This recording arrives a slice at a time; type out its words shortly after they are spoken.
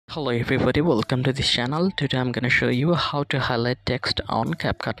Hello everybody, welcome to this channel. Today I'm gonna show you how to highlight text on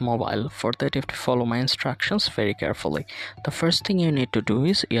Capcut mobile. For that you have to follow my instructions very carefully. The first thing you need to do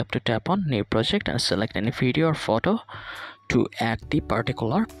is you have to tap on new project and select any video or photo to add the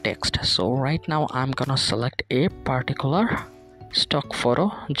particular text. So right now I'm gonna select a particular stock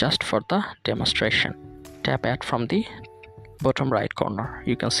photo just for the demonstration. Tap add from the bottom right corner.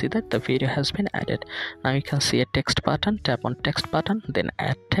 You can see that the video has been added. Now you can see a text button. Tap on text button, then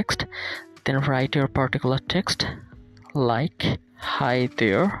add text, then write your particular text like hi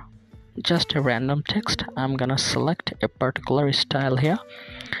there, just a random text. I'm gonna select a particular style here,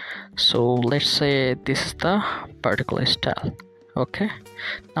 so let's say this is the particular style. Okay,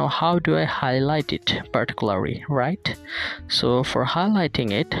 now how do I highlight it particularly, right? So for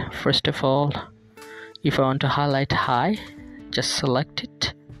highlighting it, first of all, if I want to highlight hi, just select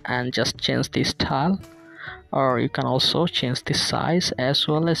it and just change the style, or you can also change the size, as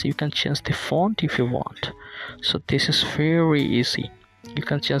well as you can change the font if you want. So this is very easy. You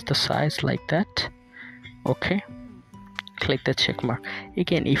can change the size like that. Okay, click the check mark.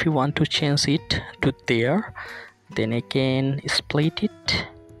 Again, if you want to change it to there, then again split it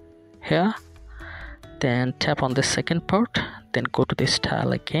here, then tap on the second part, then go to the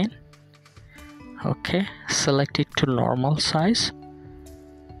style again. Okay, select it to normal size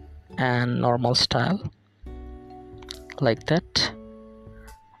and normal style like that.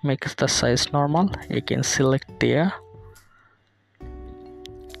 Make the size normal. Again, select there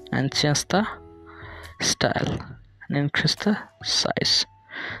and change the style and increase the size.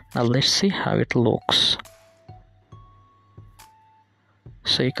 Now let's see how it looks.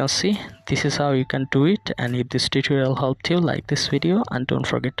 So you can see this is how you can do it. And if this tutorial helped you, like this video and don't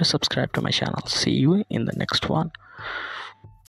forget to subscribe to my channel. See you in the next one.